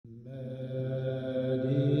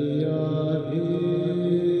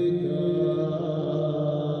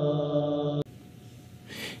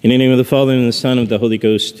In the name of the Father, and the Son, and of the Holy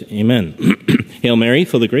Ghost, amen. Hail Mary,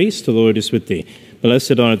 full of grace, the Lord is with thee.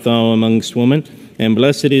 Blessed art thou amongst women, and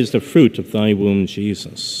blessed is the fruit of thy womb,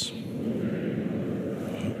 Jesus.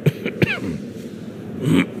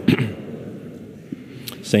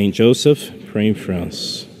 Saint Joseph, pray for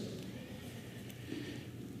us.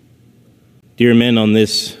 Dear men, on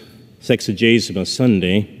this Sexagesima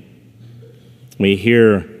Sunday, we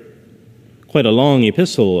hear quite a long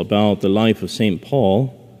epistle about the life of St.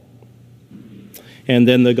 Paul, and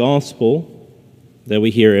then the gospel that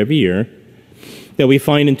we hear every year, that we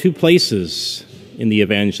find in two places in the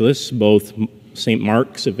evangelists, both St.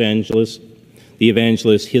 Mark's evangelist, the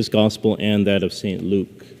evangelist, his gospel, and that of St.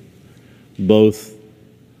 Luke. Both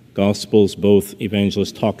gospels, both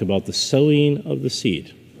evangelists talk about the sowing of the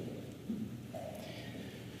seed.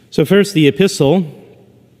 So first, the epistle,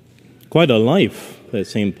 quite a life that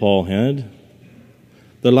St. Paul had,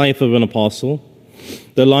 the life of an apostle,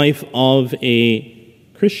 the life of a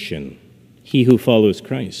Christian, he who follows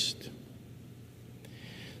Christ.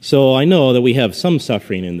 So I know that we have some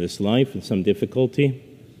suffering in this life and some difficulty,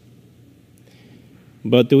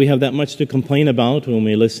 but do we have that much to complain about when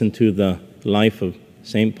we listen to the life of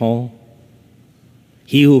St. Paul?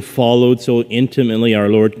 He who followed so intimately our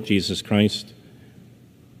Lord Jesus Christ.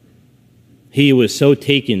 He was so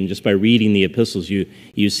taken just by reading the epistles.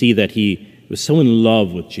 You see that he was so in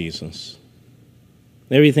love with Jesus.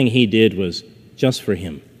 Everything he did was just for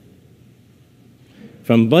him.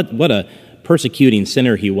 But what a persecuting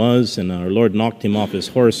sinner he was, and our Lord knocked him off his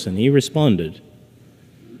horse, and he responded.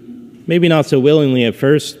 Maybe not so willingly at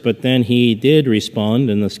first, but then he did respond,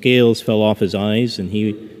 and the scales fell off his eyes, and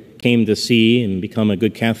he came to see and become a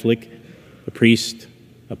good Catholic, a priest,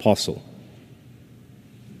 apostle.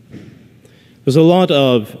 There's a lot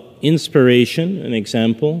of inspiration and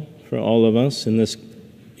example for all of us in this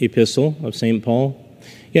epistle of St. Paul.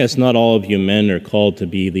 Yes, not all of you men are called to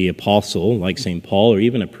be the apostle like St. Paul or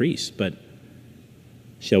even a priest, but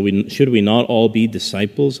should we not all be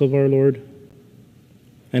disciples of our Lord?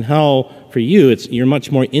 And how, for you, you're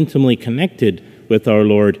much more intimately connected with our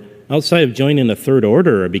Lord. Outside of joining a third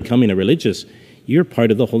order or becoming a religious, you're part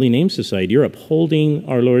of the Holy Name Society. You're upholding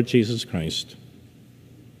our Lord Jesus Christ.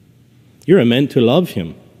 You're meant to love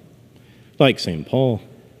him, like St. Paul.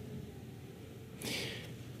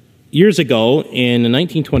 Years ago, in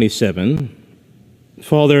 1927,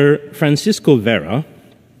 Father Francisco Vera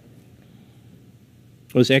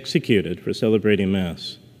was executed for celebrating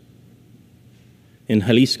Mass in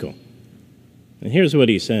Jalisco. And here's what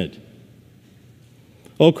he said.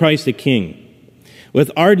 O Christ the King, with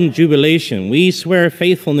ardent jubilation, we swear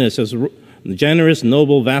faithfulness as generous,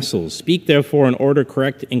 noble vassals. Speak, therefore, in order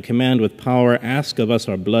correct and command with power. Ask of us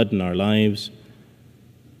our blood and our lives,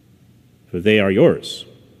 for they are yours.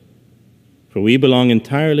 For we belong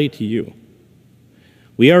entirely to you.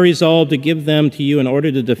 We are resolved to give them to you in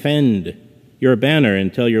order to defend your banner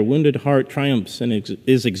until your wounded heart triumphs and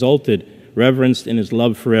is exalted, reverenced in his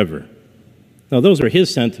love forever. Now, those were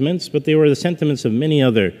his sentiments, but they were the sentiments of many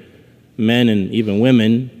other men and even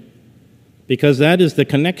women, because that is the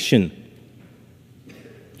connection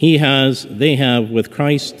they have with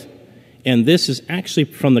Christ, and this is actually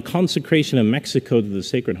from the consecration of Mexico to the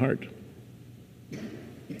Sacred Heart.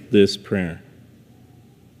 This prayer.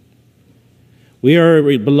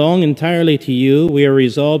 We belong entirely to you. We are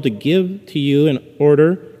resolved to give to you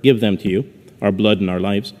give them to you, our blood and our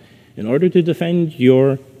lives, in order to defend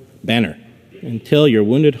your banner until your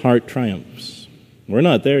wounded heart triumphs. We're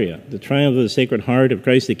not there yet. The triumph of the Sacred Heart of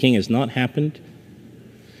Christ the King has not happened.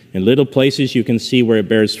 In little places you can see where it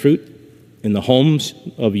bears fruit. In the homes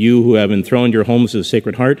of you who have enthroned your homes to the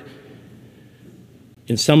Sacred Heart.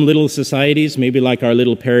 In some little societies, maybe like our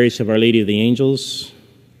little parish of Our Lady of the Angels,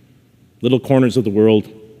 little corners of the world,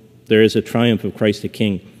 there is a triumph of Christ the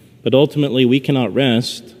King. But ultimately, we cannot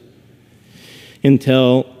rest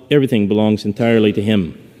until everything belongs entirely to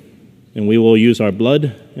him. And we will use our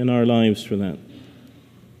blood and our lives for that.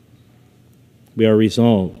 We are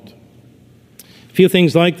resolved. A few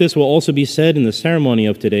things like this will also be said in the ceremony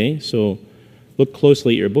of today, so look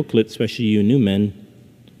closely at your booklet, especially you new men.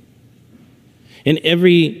 And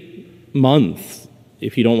every month,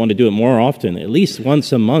 if you don't want to do it more often, at least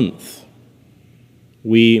once a month,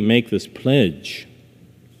 we make this pledge,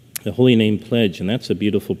 the Holy Name Pledge, and that's a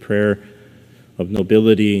beautiful prayer of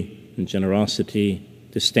nobility and generosity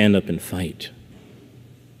to stand up and fight.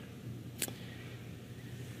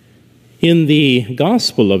 In the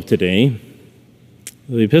Gospel of today,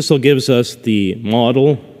 the epistle gives us the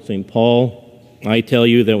model, St. Paul. I tell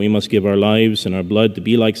you that we must give our lives and our blood to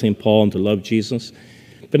be like St. Paul and to love Jesus.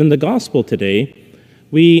 But in the Gospel today,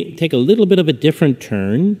 we take a little bit of a different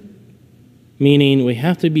turn, meaning we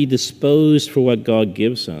have to be disposed for what God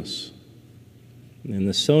gives us. And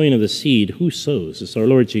the sowing of the seed, who sows? It's our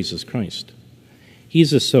Lord Jesus Christ.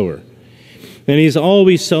 He's a sower. And he's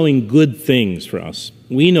always sowing good things for us.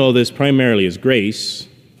 We know this primarily as grace,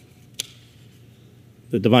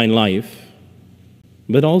 the divine life,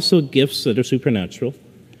 but also gifts that are supernatural.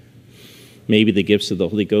 Maybe the gifts of the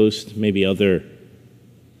Holy Ghost, maybe other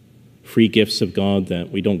free gifts of God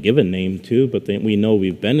that we don't give a name to, but that we know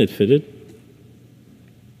we've benefited.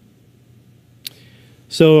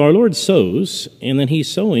 So our Lord sows, and then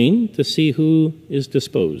he's sowing to see who is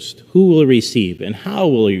disposed, who will receive, and how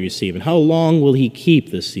will he receive, and how long will he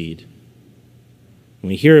keep the seed. And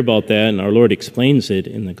we hear about that, and our Lord explains it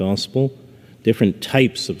in the gospel, different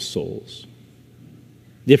types of souls,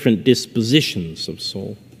 different dispositions of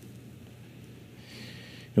soul.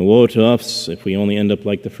 And woe to us if we only end up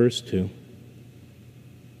like the first two.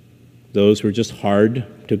 Those who are just hard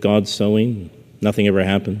to God's sowing, nothing ever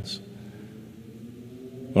happens.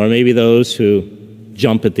 Or maybe those who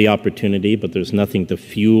jump at the opportunity, but there's nothing to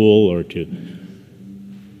fuel or to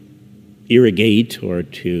irrigate or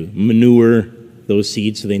to manure those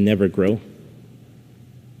seeds so they never grow.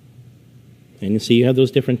 And you see, you have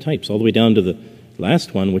those different types, all the way down to the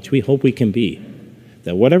last one, which we hope we can be.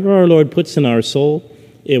 That whatever our Lord puts in our soul,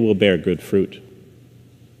 it will bear good fruit.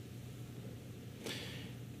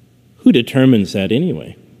 Who determines that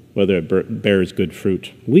anyway, whether it bears good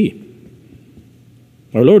fruit? We.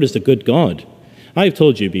 Our Lord is the good God. I've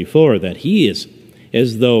told you before that he is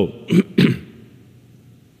as though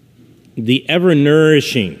the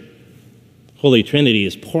ever-nourishing Holy Trinity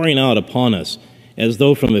is pouring out upon us as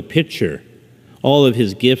though from a pitcher all of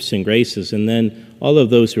his gifts and graces, and then all of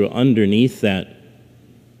those who are underneath that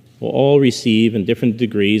will all receive in different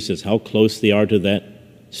degrees as how close they are to that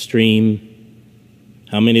stream,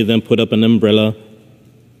 how many of them put up an umbrella,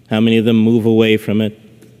 how many of them move away from it.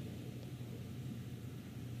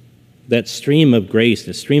 That stream of grace,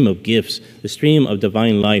 the stream of gifts, the stream of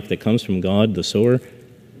divine life that comes from God, the sower,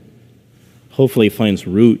 hopefully finds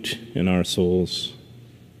root in our souls.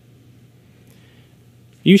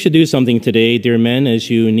 You should do something today, dear men, as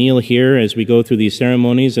you kneel here, as we go through these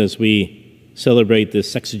ceremonies, as we celebrate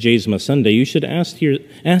this Sexagesima Sunday. You should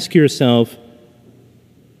ask yourself,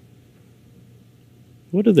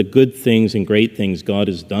 what are the good things and great things God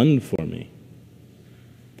has done for me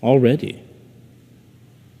already?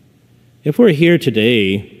 If we're here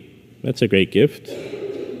today, that's a great gift.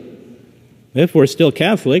 If we're still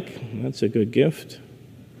Catholic, that's a good gift.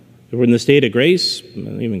 If we're in the state of grace,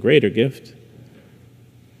 an even greater gift.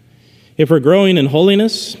 If we're growing in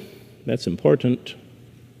holiness, that's important.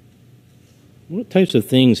 What types of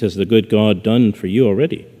things has the good God done for you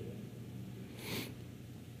already?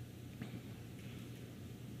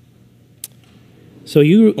 So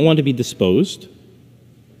you want to be disposed,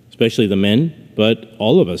 especially the men, but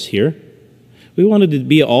all of us here. We wanted to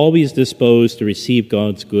be always disposed to receive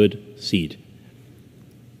God's good seed.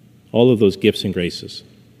 All of those gifts and graces.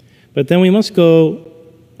 But then we must go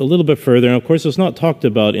a little bit further. And of course, it's not talked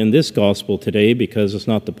about in this gospel today because it's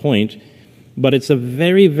not the point. But it's a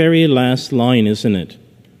very, very last line, isn't it?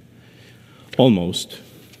 Almost.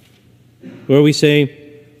 Where we say,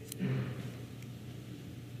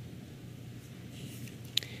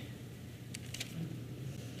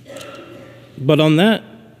 But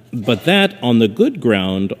that on the good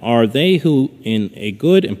ground are they who in a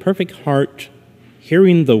good and perfect heart,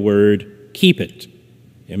 hearing the word, keep it,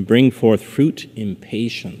 and bring forth fruit in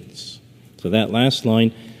patience. So that last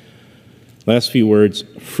line, last few words,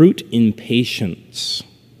 fruit in patience.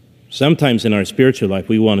 Sometimes in our spiritual life,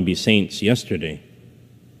 we want to be saints yesterday.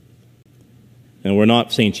 And we're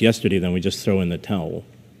not saints yesterday, then we just throw in the towel.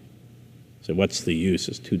 So what's the use?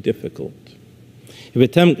 It's too difficult. If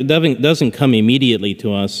it doesn't come immediately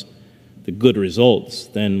to us, the good results,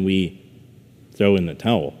 then we throw in the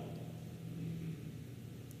towel.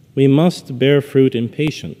 We must bear fruit in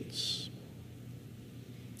patience.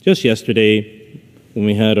 Just yesterday, when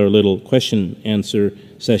we had our little question-answer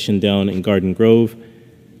session down in Garden Grove,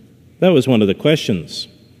 that was one of the questions.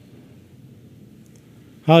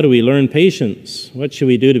 How do we learn patience? What should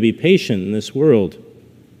we do to be patient in this world?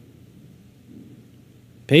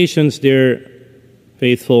 Patience, dear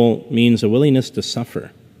faithful, means a willingness to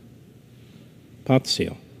suffer.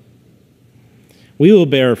 Patio. We will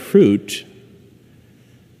bear fruit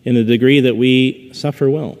in the degree that we suffer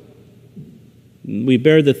well. We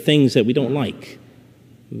bear the things that we don't like,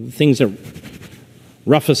 the things that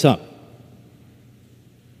rough us up.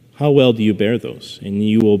 How well do you bear those? And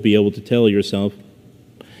you will be able to tell yourself,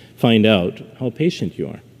 find out how patient you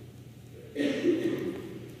are.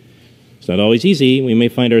 not always easy. We may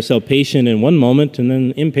find ourselves patient in one moment and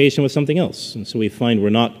then impatient with something else. And so we find we're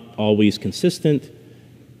not always consistent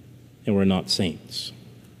and we're not saints.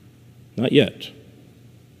 Not yet.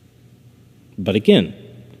 But again,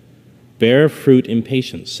 bear fruit in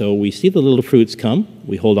patience. So we see the little fruits come,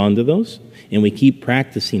 we hold on to those, and we keep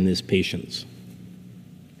practicing this patience.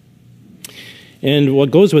 And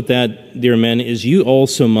what goes with that, dear men, is you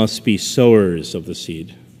also must be sowers of the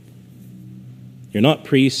seed. You're not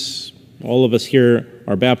priests. All of us here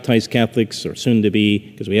are baptized Catholics, or soon to be,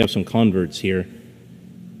 because we have some converts here.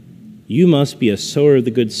 You must be a sower of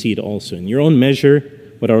the good seed also. In your own measure,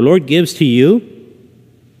 what our Lord gives to you,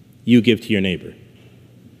 you give to your neighbor.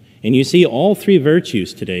 And you see, all three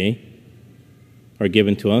virtues today are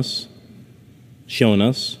given to us, shown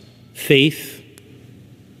us. Faith.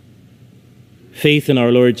 Faith in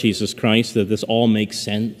our Lord Jesus Christ, that this all makes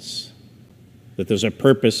sense, that there's a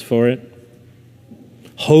purpose for it.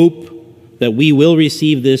 Hope that we will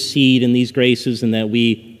receive this seed and these graces and that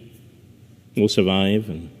we will survive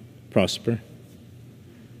and prosper.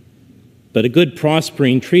 But a good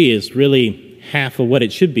prospering tree is really half of what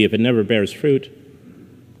it should be if it never bears fruit.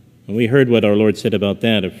 And we heard what our Lord said about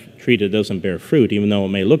that. If a tree that doesn't bear fruit, even though it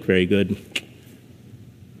may look very good,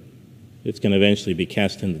 it's going to eventually be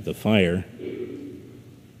cast into the fire.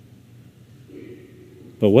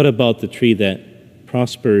 But what about the tree that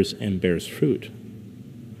prospers and bears fruit?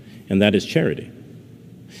 And that is charity.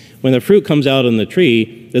 When the fruit comes out on the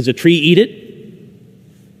tree, does the tree eat it?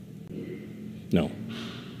 No.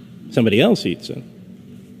 Somebody else eats it.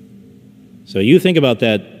 So you think about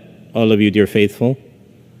that, all of you, dear faithful.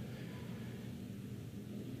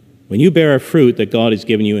 When you bear a fruit that God has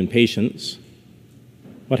given you in patience,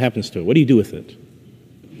 what happens to it? What do you do with it?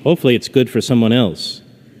 Hopefully it's good for someone else.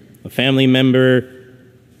 A family member,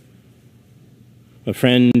 a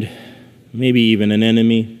friend, maybe even an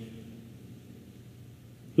enemy.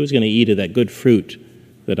 Who's going to eat of that good fruit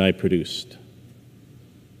that I produced?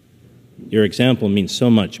 Your example means so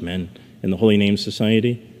much, men, in the Holy Name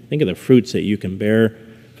Society. Think of the fruits that you can bear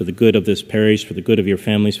for the good of this parish, for the good of your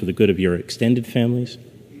families, for the good of your extended families,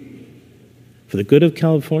 for the good of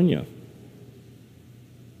California.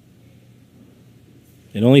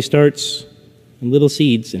 It only starts in little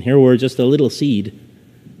seeds, and here we're just a little seed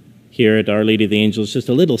here at Our Lady of the Angels, just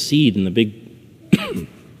a little seed in the big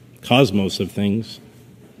cosmos of things.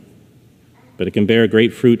 But it can bear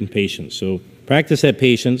great fruit and patience. So practice that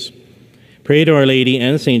patience. Pray to Our Lady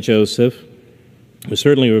and St. Joseph, who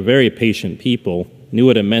certainly were very patient people, knew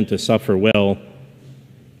what it meant to suffer well.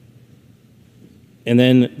 And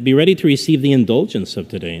then be ready to receive the indulgence of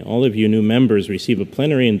today. All of you new members receive a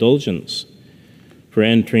plenary indulgence for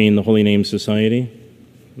entering the Holy Name Society.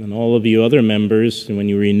 And all of you other members, when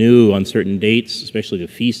you renew on certain dates, especially the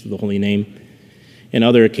Feast of the Holy Name, and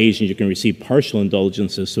other occasions you can receive partial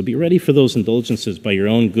indulgences. So be ready for those indulgences by your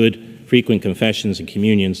own good, frequent confessions and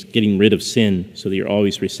communions, getting rid of sin so that you're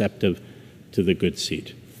always receptive to the good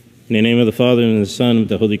seed. In the name of the Father, and of the Son, and of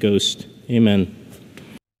the Holy Ghost, amen.